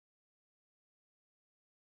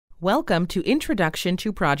Welcome to Introduction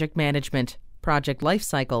to Project Management, Project Life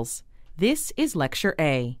Cycles. This is Lecture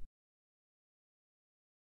A.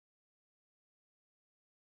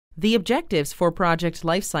 The objectives for project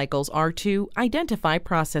life cycles are to identify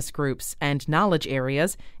process groups and knowledge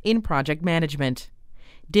areas in project management,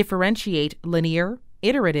 differentiate linear,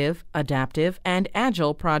 iterative, adaptive, and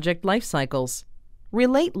agile project life cycles,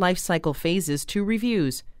 relate life cycle phases to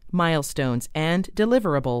reviews, milestones, and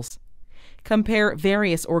deliverables, compare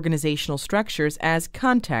various organizational structures as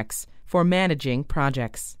contexts for managing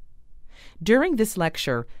projects. During this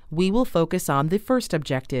lecture, we will focus on the first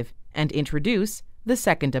objective and introduce the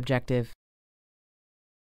second objective.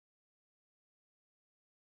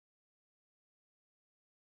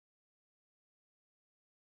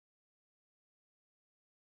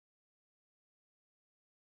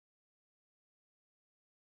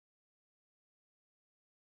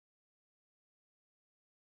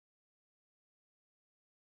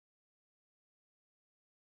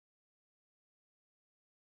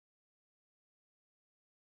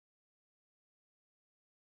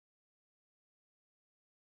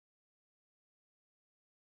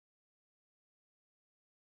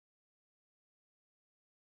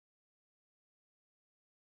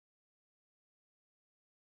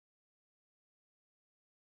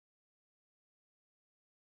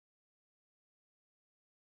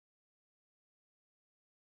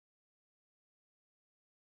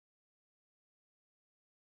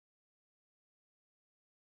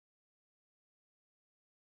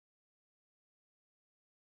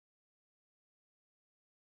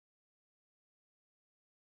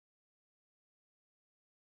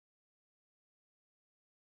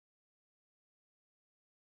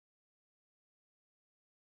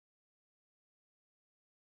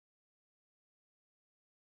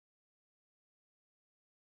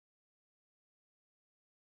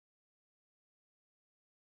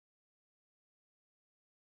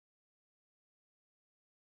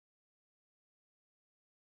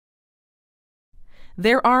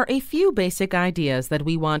 There are a few basic ideas that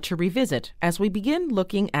we want to revisit as we begin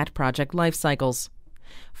looking at project life cycles.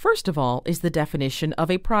 First of all is the definition of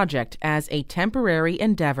a project as a temporary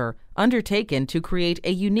endeavor undertaken to create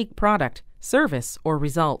a unique product, service, or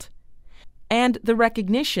result. And the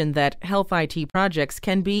recognition that health IT projects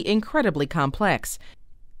can be incredibly complex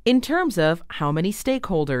in terms of how many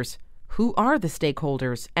stakeholders, who are the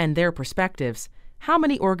stakeholders and their perspectives, how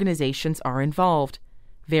many organizations are involved,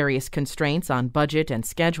 various constraints on budget and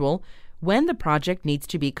schedule, when the project needs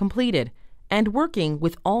to be completed, and working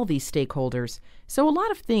with all these stakeholders. So a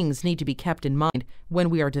lot of things need to be kept in mind when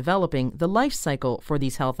we are developing the life cycle for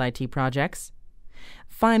these health IT projects.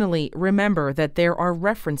 Finally, remember that there are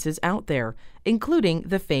references out there, including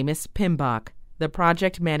the famous PMBOK, the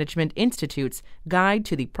Project Management Institute's Guide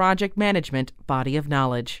to the Project Management Body of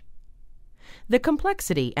Knowledge. The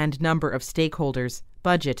complexity and number of stakeholders,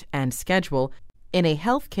 budget, and schedule in a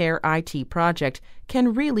healthcare IT project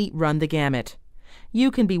can really run the gamut.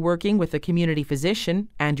 You can be working with a community physician,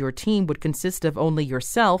 and your team would consist of only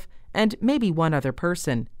yourself and maybe one other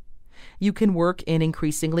person. You can work in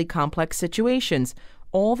increasingly complex situations,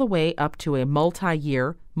 all the way up to a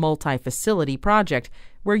multi-year, multi-facility project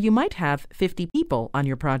where you might have 50 people on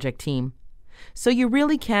your project team. So you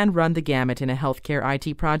really can run the gamut in a healthcare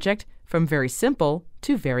IT project, from very simple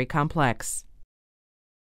to very complex.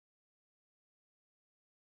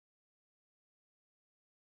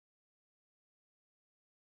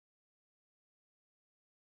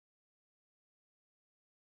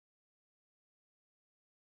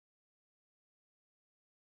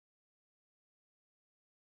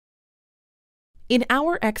 In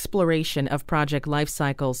our exploration of project life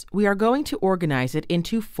cycles, we are going to organize it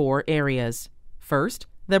into 4 areas. First,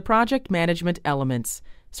 the project management elements,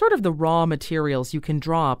 sort of the raw materials you can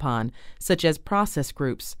draw upon, such as process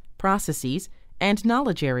groups, processes, and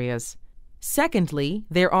knowledge areas. Secondly,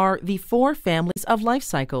 there are the 4 families of life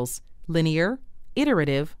cycles: linear,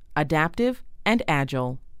 iterative, adaptive, and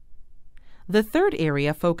agile. The third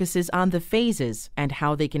area focuses on the phases and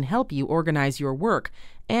how they can help you organize your work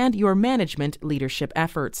and your management leadership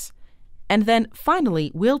efforts. And then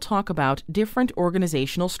finally, we'll talk about different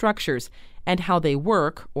organizational structures and how they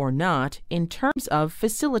work or not in terms of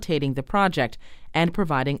facilitating the project and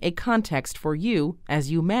providing a context for you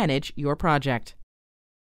as you manage your project.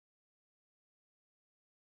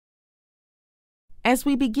 As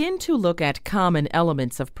we begin to look at common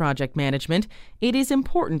elements of project management, it is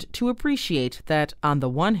important to appreciate that, on the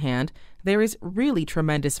one hand, there is really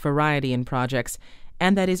tremendous variety in projects,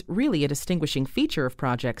 and that is really a distinguishing feature of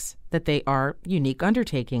projects, that they are unique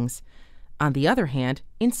undertakings. On the other hand,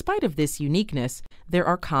 in spite of this uniqueness, there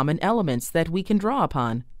are common elements that we can draw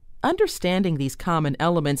upon. Understanding these common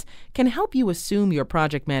elements can help you assume your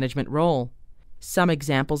project management role. Some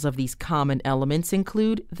examples of these common elements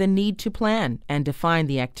include the need to plan and define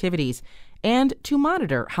the activities, and to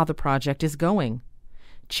monitor how the project is going.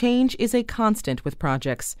 Change is a constant with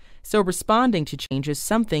projects, so responding to change is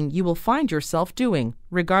something you will find yourself doing,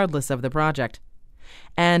 regardless of the project.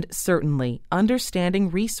 And certainly, understanding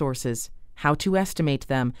resources, how to estimate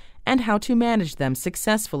them, and how to manage them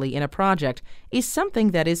successfully in a project is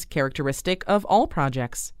something that is characteristic of all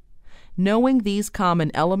projects. Knowing these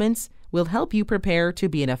common elements will help you prepare to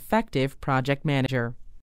be an effective project manager.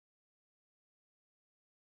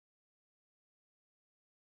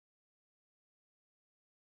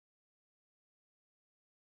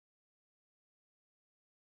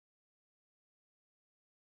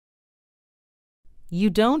 You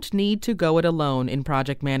don't need to go it alone in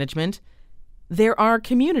project management. There are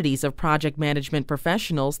communities of project management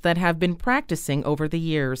professionals that have been practicing over the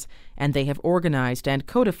years, and they have organized and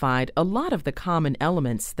codified a lot of the common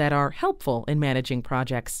elements that are helpful in managing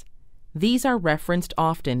projects. These are referenced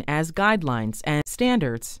often as guidelines and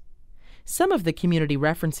standards. Some of the community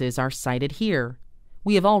references are cited here.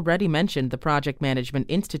 We have already mentioned the Project Management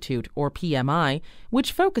Institute, or PMI,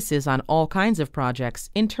 which focuses on all kinds of projects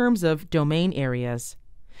in terms of domain areas.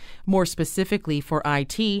 More specifically for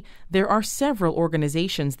IT, there are several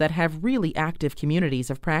organizations that have really active communities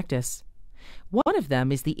of practice. One of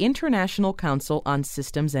them is the International Council on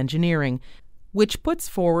Systems Engineering, which puts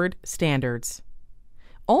forward standards.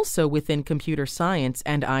 Also within computer science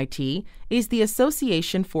and IT is the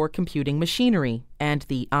Association for Computing Machinery and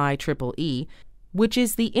the IEEE, which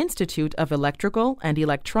is the Institute of Electrical and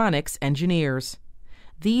Electronics Engineers.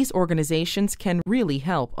 These organizations can really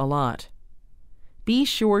help a lot. Be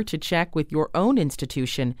sure to check with your own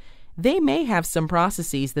institution. They may have some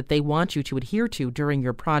processes that they want you to adhere to during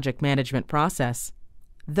your project management process.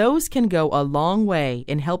 Those can go a long way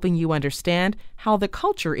in helping you understand how the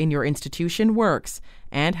culture in your institution works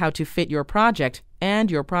and how to fit your project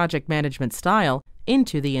and your project management style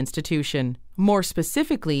into the institution. More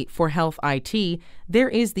specifically for health IT, there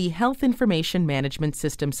is the Health Information Management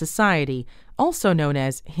System Society, also known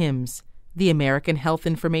as HIMSS, the American Health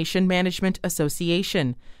Information Management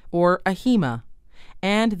Association, or AHIMA,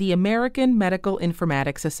 and the American Medical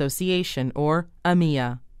Informatics Association, or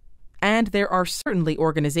AMIA. And there are certainly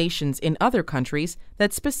organizations in other countries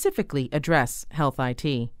that specifically address health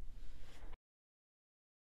IT.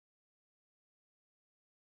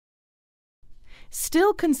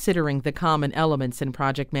 Still considering the common elements in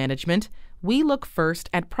project management, we look first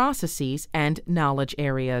at processes and knowledge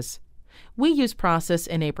areas. We use process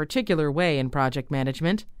in a particular way in project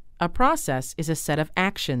management. A process is a set of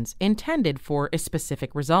actions intended for a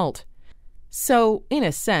specific result. So, in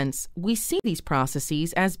a sense, we see these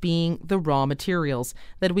processes as being the raw materials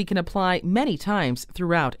that we can apply many times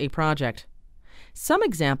throughout a project. Some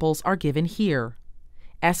examples are given here.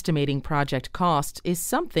 Estimating project costs is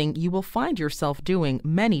something you will find yourself doing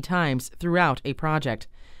many times throughout a project,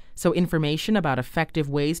 so information about effective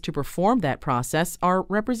ways to perform that process are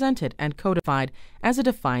represented and codified as a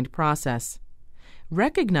defined process.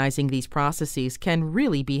 Recognizing these processes can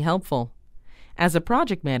really be helpful. As a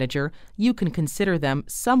project manager, you can consider them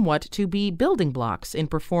somewhat to be building blocks in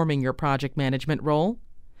performing your project management role.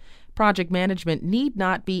 Project management need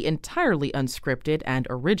not be entirely unscripted and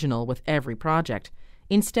original with every project.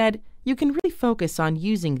 Instead, you can really focus on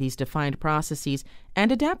using these defined processes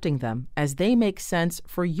and adapting them as they make sense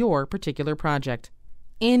for your particular project.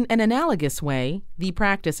 In an analogous way, the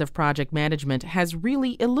practice of project management has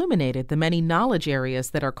really illuminated the many knowledge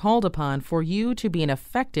areas that are called upon for you to be an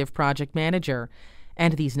effective project manager,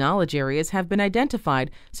 and these knowledge areas have been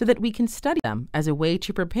identified so that we can study them as a way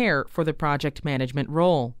to prepare for the project management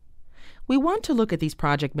role. We want to look at these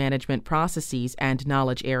project management processes and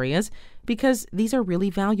knowledge areas because these are really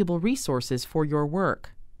valuable resources for your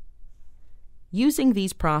work. Using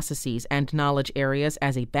these processes and knowledge areas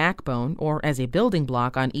as a backbone or as a building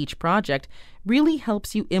block on each project really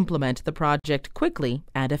helps you implement the project quickly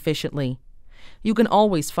and efficiently. You can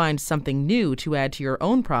always find something new to add to your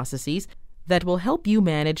own processes that will help you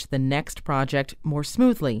manage the next project more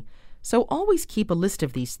smoothly, so always keep a list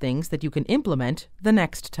of these things that you can implement the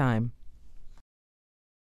next time.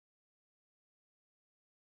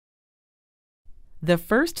 The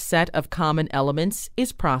first set of common elements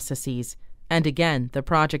is processes, and again, the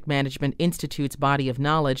Project Management Institute's body of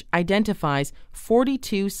knowledge identifies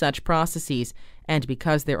 42 such processes, and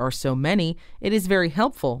because there are so many, it is very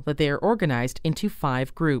helpful that they are organized into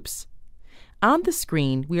 5 groups. On the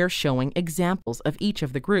screen, we are showing examples of each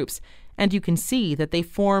of the groups, and you can see that they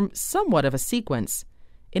form somewhat of a sequence.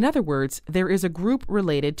 In other words, there is a group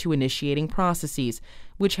related to initiating processes,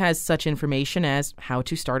 which has such information as how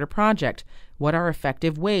to start a project, what are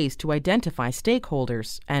effective ways to identify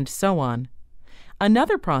stakeholders, and so on.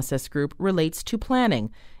 Another process group relates to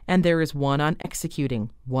planning, and there is one on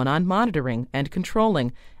executing, one on monitoring and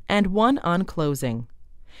controlling, and one on closing.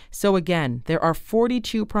 So again, there are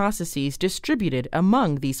 42 processes distributed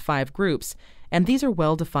among these 5 groups, and these are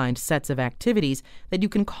well-defined sets of activities that you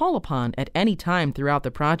can call upon at any time throughout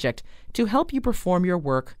the project to help you perform your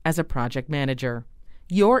work as a project manager.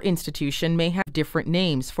 Your institution may have different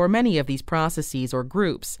names for many of these processes or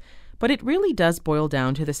groups, but it really does boil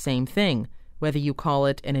down to the same thing, whether you call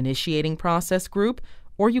it an initiating process group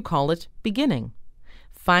or you call it beginning.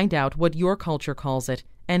 Find out what your culture calls it,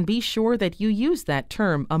 and be sure that you use that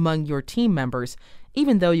term among your team members,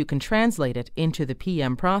 even though you can translate it into the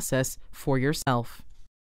PM process for yourself.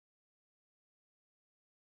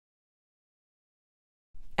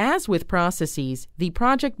 As with processes, the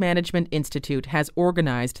Project Management Institute has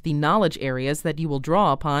organized the knowledge areas that you will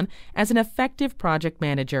draw upon as an effective project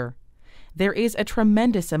manager. There is a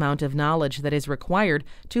tremendous amount of knowledge that is required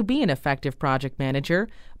to be an effective project manager,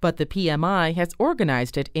 but the PMI has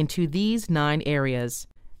organized it into these 9 areas.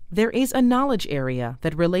 There is a knowledge area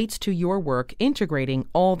that relates to your work integrating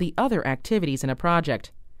all the other activities in a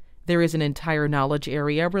project. There is an entire knowledge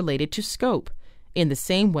area related to scope. In the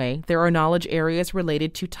same way, there are knowledge areas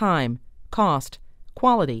related to time, cost,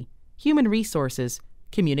 quality, human resources,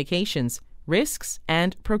 communications, risks,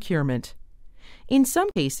 and procurement. In some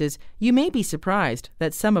cases, you may be surprised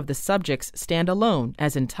that some of the subjects stand alone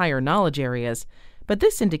as entire knowledge areas, but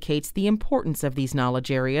this indicates the importance of these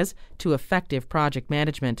knowledge areas to effective project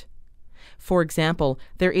management. For example,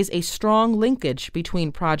 there is a strong linkage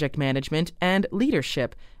between project management and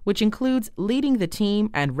leadership, which includes leading the team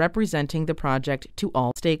and representing the project to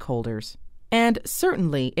all stakeholders. And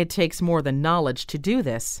certainly, it takes more than knowledge to do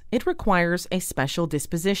this. It requires a special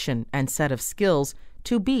disposition and set of skills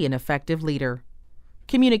to be an effective leader.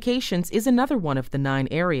 Communications is another one of the 9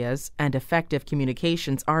 areas, and effective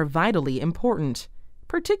communications are vitally important.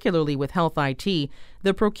 Particularly with health IT,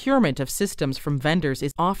 the procurement of systems from vendors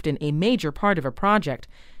is often a major part of a project,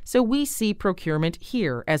 so we see procurement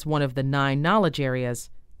here as one of the 9 knowledge areas.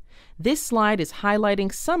 This slide is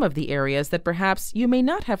highlighting some of the areas that perhaps you may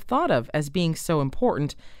not have thought of as being so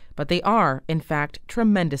important, but they are, in fact,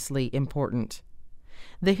 tremendously important.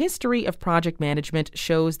 The history of project management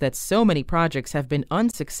shows that so many projects have been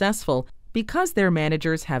unsuccessful because their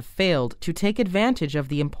managers have failed to take advantage of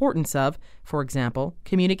the importance of, for example,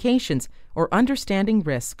 communications, or understanding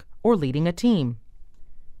risk, or leading a team.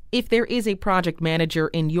 If there is a project manager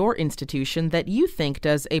in your institution that you think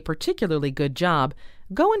does a particularly good job,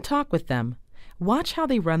 go and talk with them. Watch how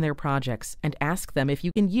they run their projects and ask them if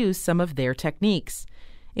you can use some of their techniques.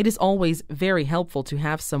 It is always very helpful to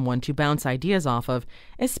have someone to bounce ideas off of,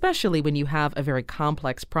 especially when you have a very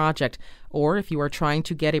complex project or if you are trying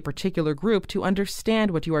to get a particular group to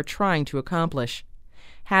understand what you are trying to accomplish.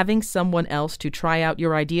 Having someone else to try out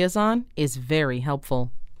your ideas on is very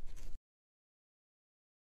helpful.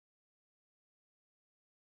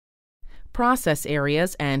 Process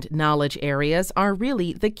areas and knowledge areas are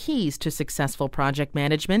really the keys to successful project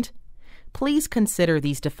management. Please consider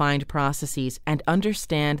these defined processes and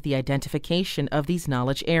understand the identification of these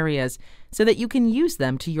knowledge areas so that you can use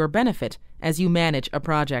them to your benefit as you manage a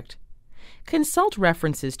project. Consult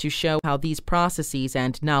references to show how these processes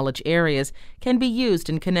and knowledge areas can be used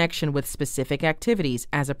in connection with specific activities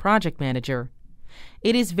as a project manager.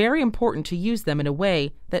 It is very important to use them in a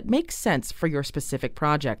way that makes sense for your specific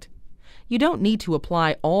project. You don't need to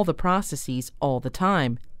apply all the processes all the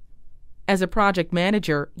time. As a project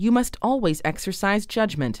manager, you must always exercise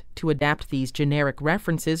judgment to adapt these generic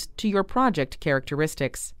references to your project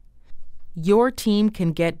characteristics. Your team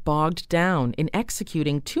can get bogged down in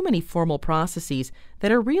executing too many formal processes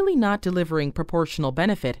that are really not delivering proportional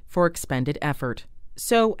benefit for expended effort.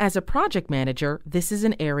 So, as a project manager, this is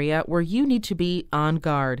an area where you need to be on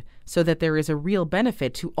guard so that there is a real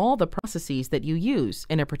benefit to all the processes that you use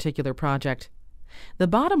in a particular project. The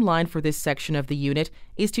bottom line for this section of the unit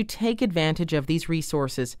is to take advantage of these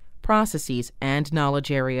resources, processes, and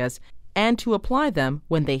knowledge areas, and to apply them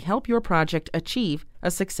when they help your project achieve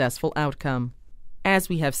a successful outcome. As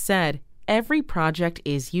we have said, every project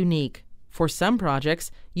is unique. For some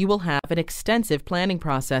projects, you will have an extensive planning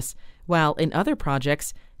process, while in other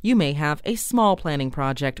projects, you may have a small planning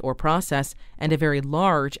project or process and a very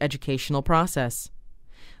large educational process.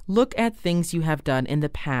 Look at things you have done in the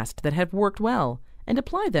past that have worked well and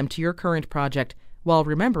apply them to your current project while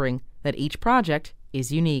remembering that each project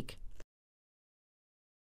is unique.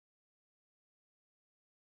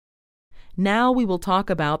 Now we will talk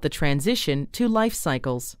about the transition to life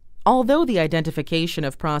cycles. Although the identification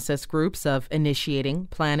of process groups of initiating,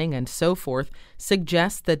 planning, and so forth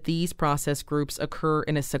suggests that these process groups occur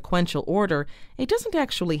in a sequential order, it doesn't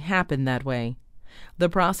actually happen that way. The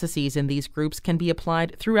processes in these groups can be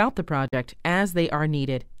applied throughout the project as they are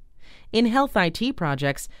needed. In health IT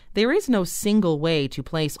projects, there is no single way to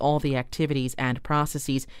place all the activities and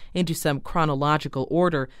processes into some chronological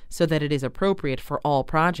order so that it is appropriate for all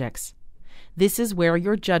projects. This is where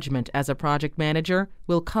your judgment as a project manager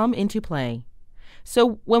will come into play.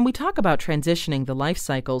 So when we talk about transitioning the life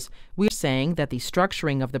cycles, we're saying that the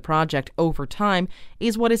structuring of the project over time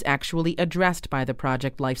is what is actually addressed by the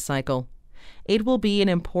project life cycle. It will be an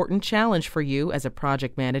important challenge for you as a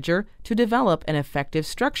project manager to develop an effective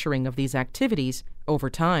structuring of these activities over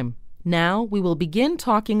time. Now we will begin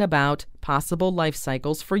talking about possible life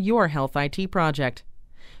cycles for your health IT project.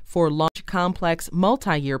 For large, complex,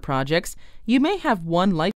 multi-year projects, you may have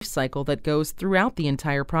one life cycle that goes throughout the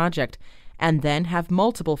entire project, and then have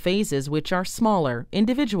multiple phases which are smaller,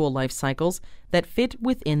 individual life cycles that fit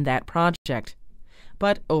within that project.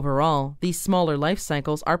 But overall, these smaller life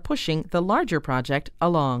cycles are pushing the larger project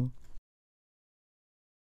along.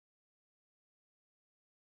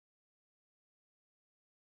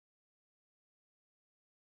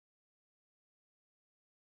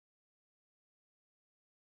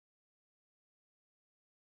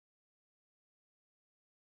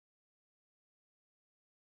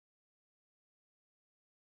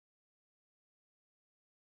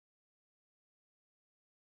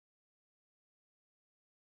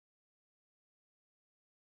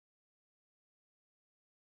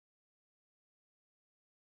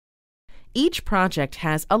 Each project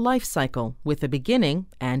has a life cycle with a beginning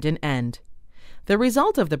and an end. The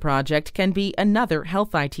result of the project can be another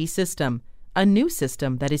health IT system, a new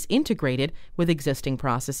system that is integrated with existing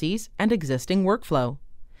processes and existing workflow.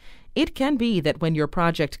 It can be that when your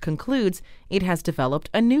project concludes, it has developed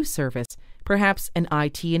a new service, perhaps an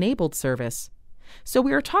IT-enabled service. So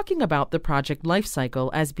we are talking about the project life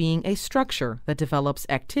cycle as being a structure that develops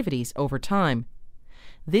activities over time.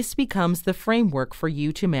 This becomes the framework for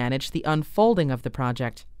you to manage the unfolding of the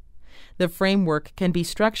project. The framework can be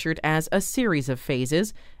structured as a series of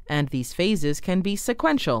phases, and these phases can be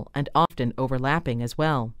sequential and often overlapping as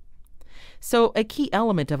well. So a key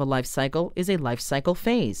element of a life cycle is a life cycle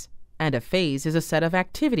phase, and a phase is a set of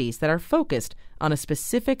activities that are focused on a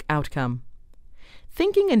specific outcome.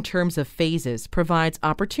 Thinking in terms of phases provides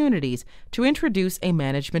opportunities to introduce a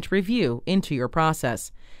management review into your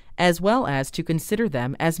process, as well as to consider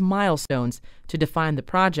them as milestones to define the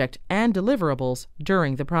project and deliverables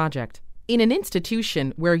during the project. In an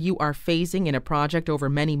institution where you are phasing in a project over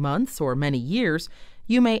many months or many years,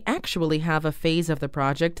 you may actually have a phase of the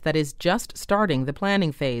project that is just starting the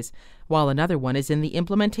planning phase, while another one is in the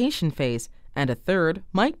implementation phase, and a third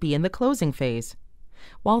might be in the closing phase.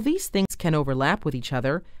 While these things can overlap with each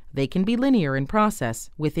other, they can be linear in process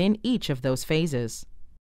within each of those phases.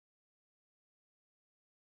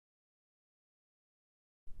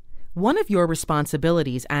 One of your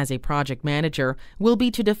responsibilities as a project manager will be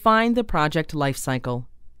to define the project life cycle.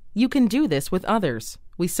 You can do this with others.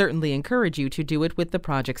 We certainly encourage you to do it with the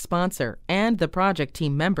project sponsor and the project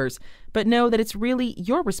team members, but know that it's really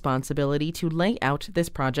your responsibility to lay out this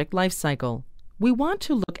project life cycle. We want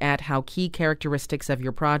to look at how key characteristics of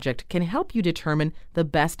your project can help you determine the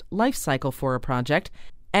best life cycle for a project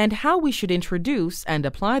and how we should introduce and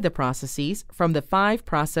apply the processes from the 5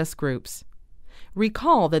 process groups.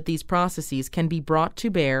 Recall that these processes can be brought to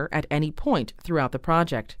bear at any point throughout the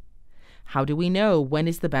project. How do we know when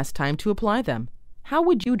is the best time to apply them? How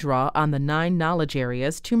would you draw on the 9 knowledge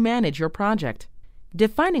areas to manage your project?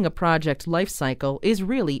 Defining a project life cycle is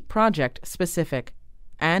really project-specific,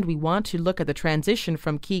 and we want to look at the transition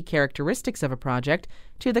from key characteristics of a project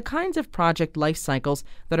to the kinds of project life cycles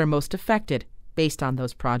that are most affected based on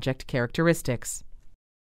those project characteristics.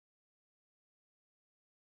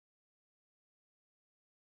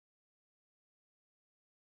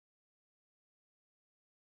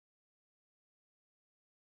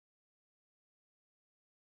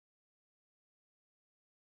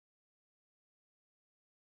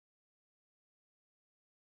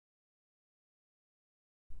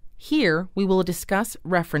 Here, we will discuss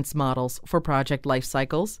reference models for project life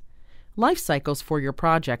cycles. Life cycles for your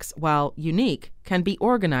projects, while unique, can be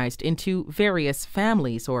organized into various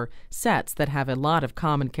families or sets that have a lot of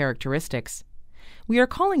common characteristics. We are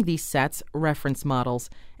calling these sets reference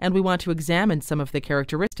models, and we want to examine some of the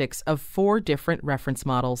characteristics of 4 different reference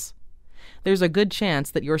models. There's a good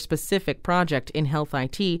chance that your specific project in Health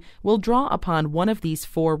IT will draw upon one of these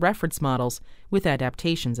 4 reference models, with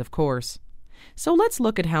adaptations, of course. So let's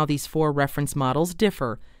look at how these 4 reference models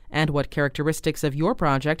differ, and what characteristics of your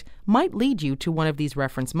project might lead you to one of these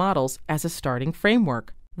reference models as a starting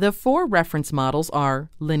framework. The 4 reference models are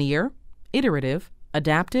linear, iterative,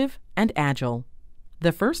 adaptive, and agile.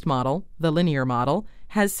 The first model, the linear model,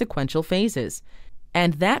 has sequential phases,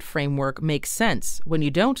 and that framework makes sense when you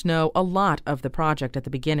don't know a lot of the project at the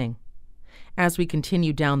beginning. As we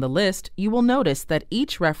continue down the list, you will notice that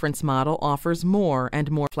each reference model offers more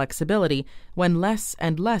and more flexibility when less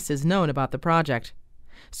and less is known about the project.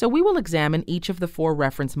 So we will examine each of the 4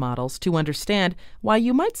 reference models to understand why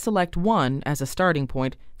you might select one as a starting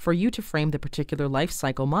point for you to frame the particular life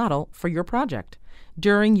cycle model for your project.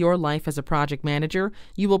 During your life as a project manager,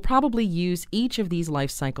 you will probably use each of these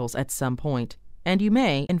life cycles at some point, and you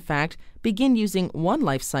may, in fact, begin using one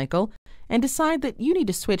life cycle and decide that you need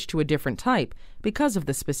to switch to a different type because of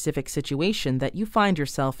the specific situation that you find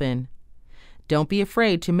yourself in. Don't be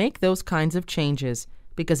afraid to make those kinds of changes,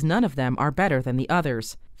 because none of them are better than the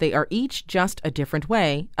others. They are each just a different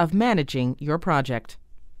way of managing your project.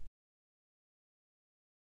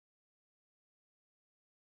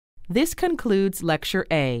 This concludes Lecture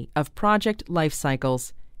A of Project Life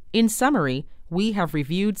Cycles. In summary, we have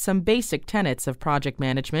reviewed some basic tenets of project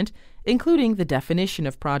management, including the definition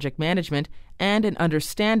of project management and an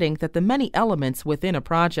understanding that the many elements within a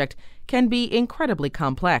project can be incredibly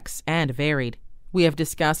complex and varied. We have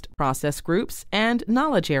discussed process groups and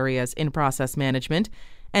knowledge areas in process management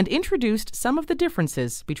and introduced some of the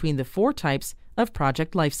differences between the 4 types of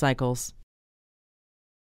project life cycles.